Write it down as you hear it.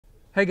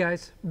Hey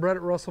guys, Brett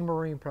at Russell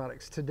Marine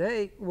Products.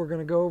 Today we're going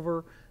to go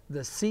over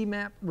the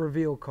CMAP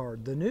Reveal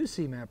card, the new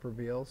CMAP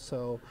Reveal.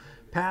 So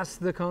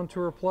past the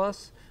Contour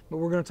Plus, but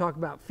we're going to talk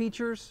about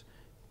features.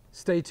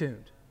 Stay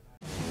tuned.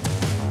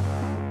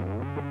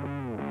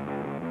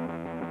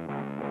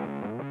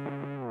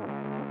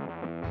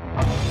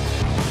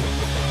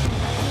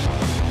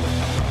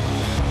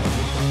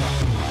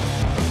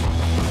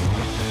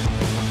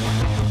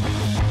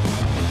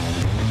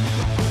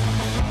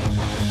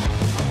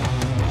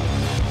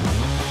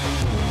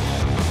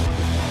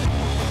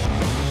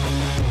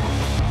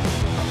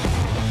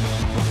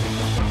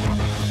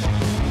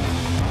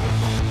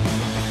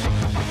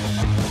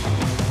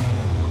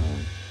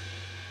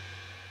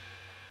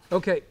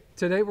 Okay,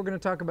 today we're going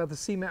to talk about the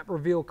CMAP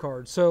Reveal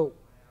card. So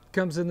it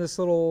comes in this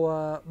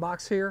little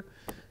box here.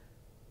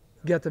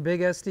 Got the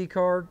big SD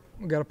card.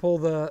 We've got to pull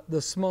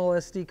the small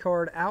SD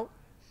card out.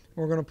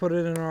 We're going to put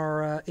it in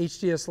our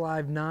HDS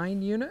Live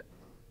 9 unit.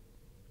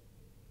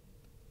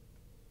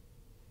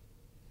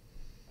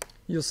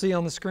 You'll see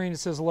on the screen it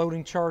says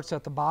loading charts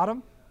at the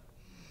bottom.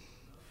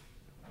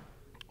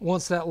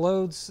 Once that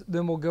loads,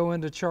 then we'll go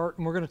into chart,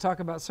 and we're going to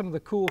talk about some of the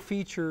cool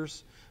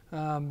features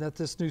that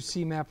this new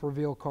CMAP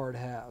Reveal card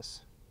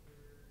has.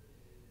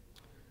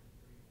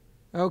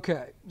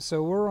 Okay,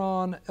 so we're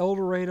on El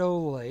Dorado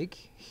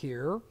Lake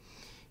here,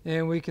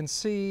 and we can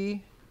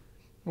see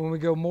when we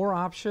go more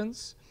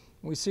options,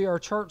 we see our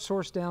chart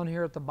source down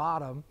here at the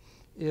bottom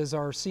is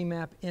our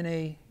CMAP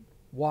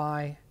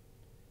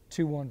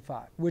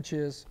NAY215, which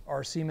is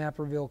our CMAP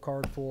Reveal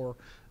card for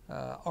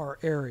our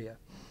area.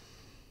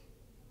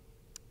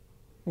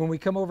 When we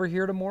come over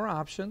here to more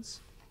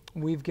options,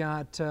 we've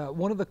got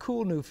one of the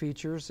cool new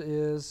features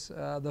is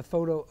the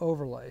photo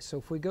overlay. So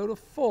if we go to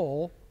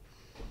full,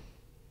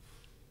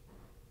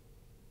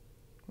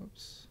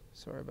 oops,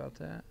 sorry about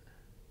that.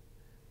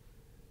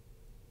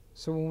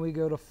 So when we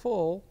go to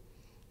full,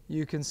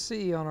 you can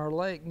see on our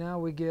lake now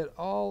we get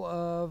all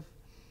of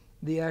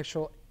the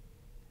actual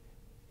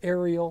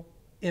aerial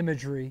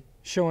imagery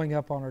showing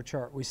up on our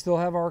chart. We still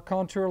have our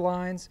contour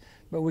lines,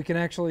 but we can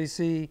actually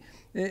see,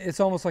 it's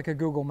almost like a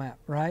Google map,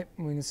 right?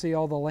 We can see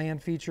all the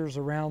land features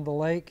around the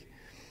lake.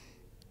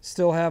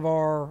 Still have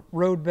our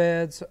road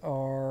beds,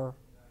 our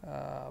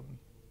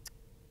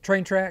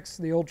train tracks,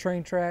 the old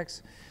train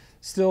tracks.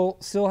 Still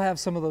have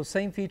some of those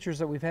same features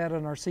that we've had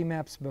on our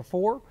CMAPs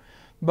before,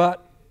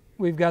 but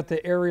we've got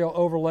the aerial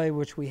overlay,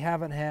 which we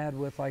haven't had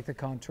with like the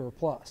Contour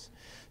Plus.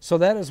 So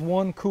that is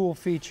one cool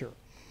feature.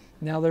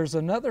 Now there's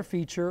another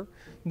feature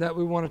that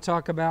we want to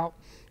talk about,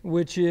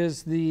 which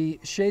is the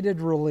shaded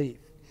relief.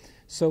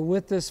 So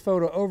with this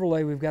photo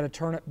overlay, we've got to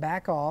turn it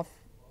back off.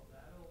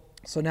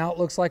 So now it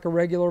looks like a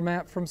regular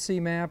map from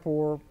CMAP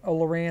or a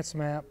Lowrance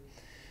map.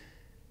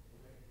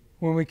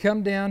 When we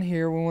come down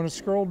here, we want to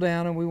scroll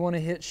down and we want to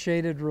hit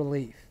shaded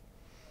relief.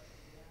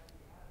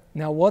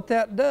 Now what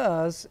that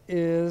does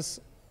is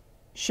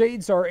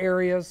shades our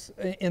areas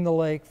in the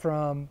lake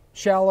from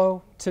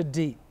shallow to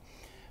deep.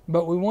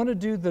 But we want to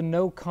do the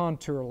no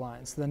contour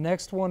lines, the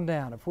next one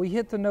down. If we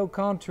hit the no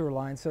contour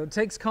line, so it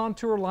takes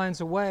contour lines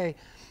away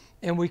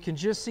and we can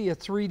just see a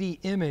 3D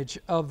image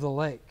of the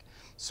lake.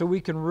 So we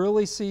can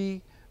really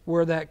see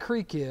where that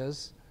creek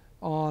is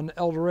on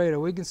El Dorado.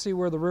 We can see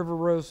where the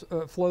river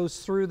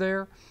flows through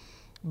there.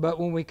 But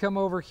when we come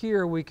over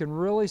here, we can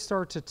really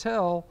start to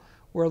tell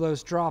where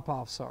those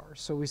drop-offs are.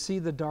 So we see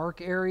the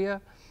dark area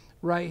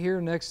right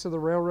here next to the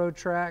railroad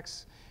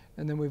tracks.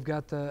 And then we've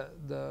got the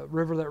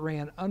river that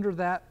ran under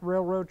that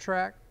railroad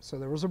track. So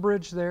there was a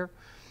bridge there.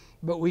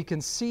 But we can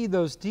see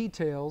those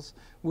details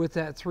with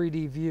that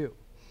 3D view.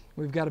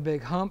 We've got a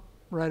big hump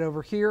right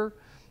over here.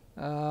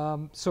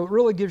 So it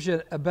really gives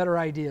you a better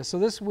idea. So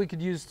this we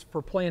could use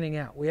for planning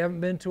out. We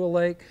haven't been to a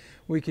lake.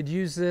 We could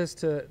use this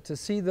to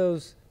see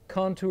those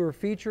contour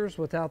features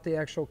without the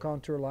actual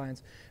contour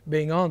lines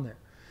being on there.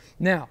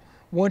 Now,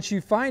 once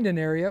you find an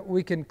area,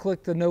 we can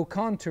click the no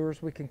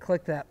contours. We can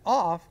click that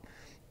off.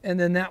 And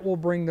then that will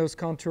bring those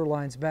contour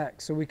lines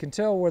back. So we can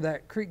tell where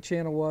that creek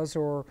channel was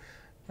or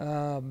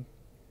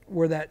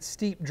where that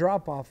steep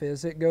drop off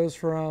is. It goes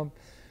from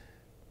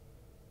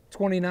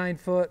 29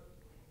 foot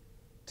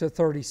to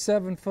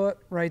 37 foot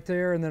right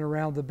there, and then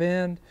around the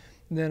bend.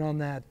 And then on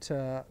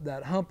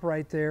that hump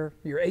right there,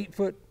 you're 8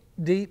 foot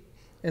deep,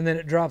 and then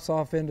it drops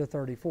off into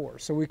 34.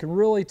 So we can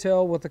really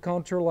tell with the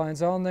contour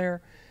lines on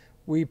there.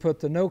 We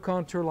put the no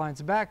contour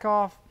lines back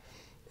off,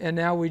 and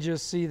now we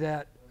just see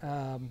that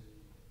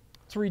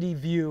 3D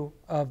view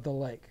of the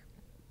lake.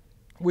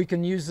 We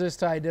can use this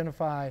to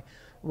identify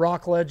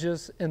rock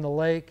ledges in the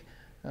lake,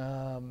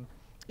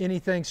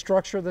 anything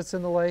structure that's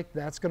in the lake,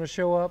 that's going to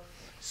show up.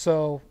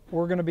 So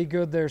we're going to be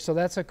good there. So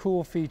that's a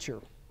cool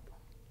feature.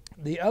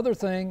 The other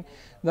thing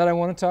that I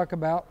want to talk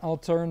about, I'll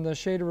turn the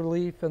shaded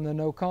relief and the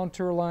no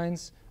contour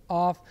lines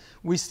off.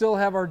 We still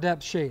have our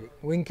depth shading.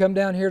 We can come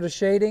down here to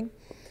shading.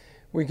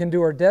 We can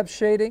do our depth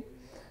shading.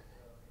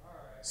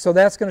 So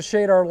that's going to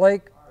shade our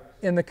lake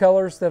in the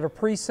colors that are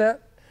preset.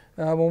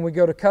 When we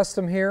go to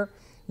custom here,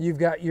 you've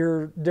got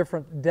your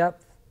different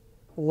depth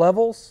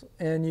levels,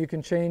 and you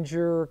can change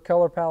your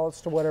color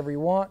palettes to whatever you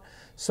want.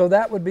 So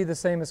that would be the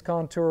same as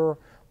Contour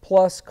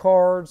Plus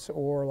cards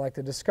or like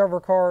the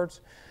Discover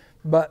cards,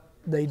 but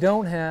they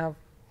don't have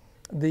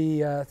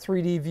the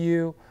 3D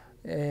view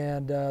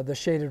and the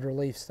shaded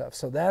relief stuff.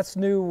 So that's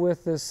new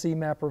with this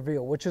CMAP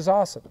Reveal, which is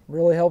awesome.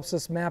 Really helps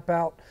us map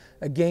out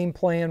a game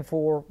plan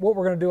for what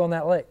we're going to do on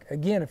that lake.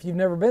 Again, if you've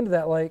never been to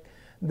that lake,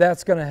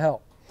 that's going to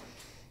help.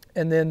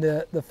 And then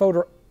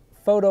the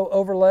photo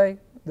overlay,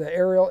 the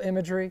aerial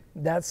imagery,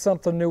 that's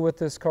something new with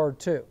this card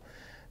too.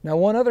 Now,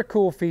 one other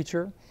cool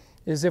feature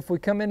is if we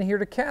come in here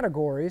to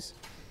categories,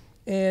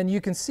 and you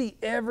can see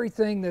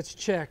everything that's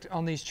checked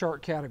on these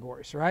chart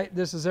categories, right?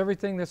 This is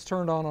everything that's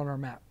turned on our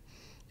map.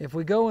 If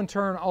we go and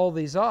turn all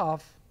these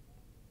off,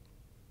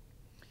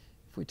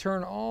 what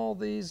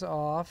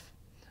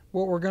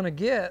we're going to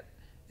get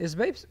is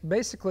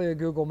basically a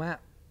Google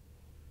map.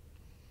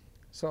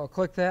 So I'll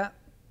click that,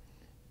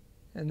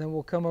 and then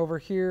we'll come over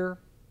here.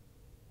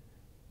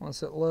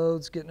 Once it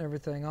loads, getting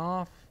everything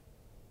off.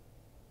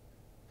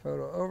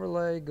 Photo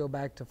overlay, go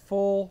back to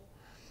full.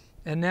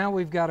 And now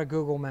we've got a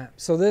Google map.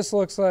 So this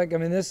looks like, I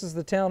mean, this is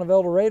the town of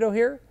El Dorado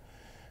here.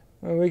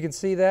 And we can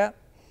see that.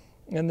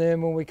 And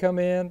then when we come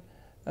in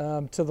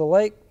to the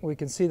lake, we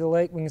can see the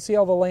lake. We can see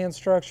all the land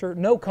structure,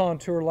 no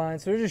contour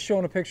lines. So they're just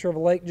showing a picture of a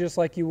lake just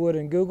like you would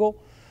in Google.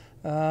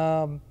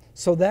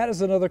 So that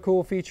is another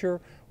cool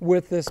feature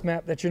with this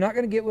map that you're not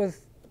going to get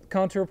with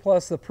Contour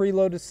Plus, the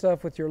preloaded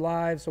stuff with your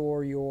lives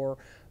or your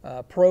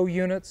pro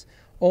units,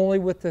 only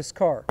with this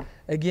card.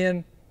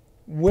 Again,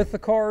 with the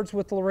cards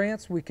with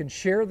Lowrance, we can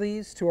share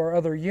these to our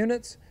other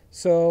units,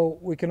 so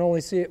we can only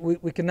see it.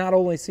 We can not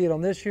only see it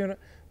on this unit,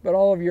 but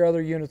all of your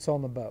other units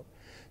on the boat.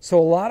 So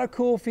a lot of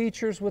cool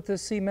features with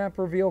this CMAP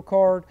Reveal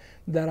card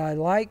that I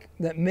like,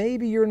 that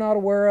maybe you're not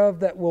aware of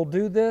that will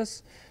do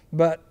this,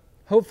 but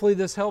hopefully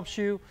this helps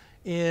you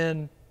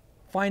in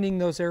finding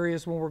those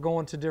areas when we're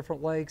going to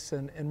different lakes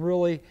and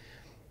really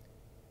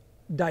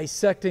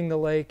dissecting the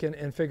lake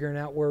and figuring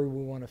out where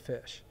we want to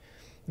fish.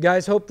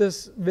 Guys, hope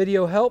this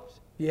video helped.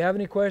 If you have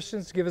any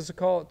questions, give us a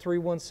call at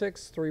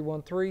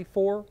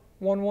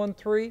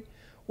 316-313-4113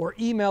 or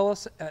email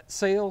us at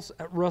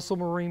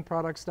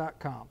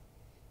sales@russellmarineproducts.com.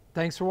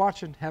 Thanks for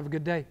watching. Have a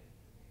good day.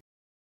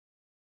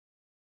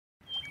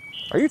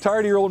 Are you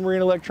tired of your old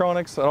marine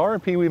electronics? At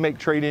R&P, we make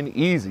trade-in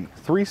easy.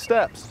 3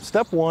 steps.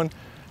 Step 1,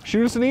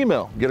 shoot us an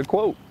email, get a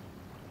quote.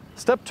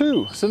 Step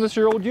 2, send us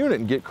your old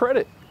unit and get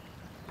credit.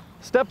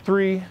 Step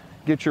 3,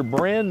 get your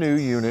brand new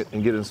unit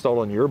and get it installed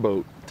on your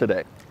boat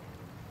today.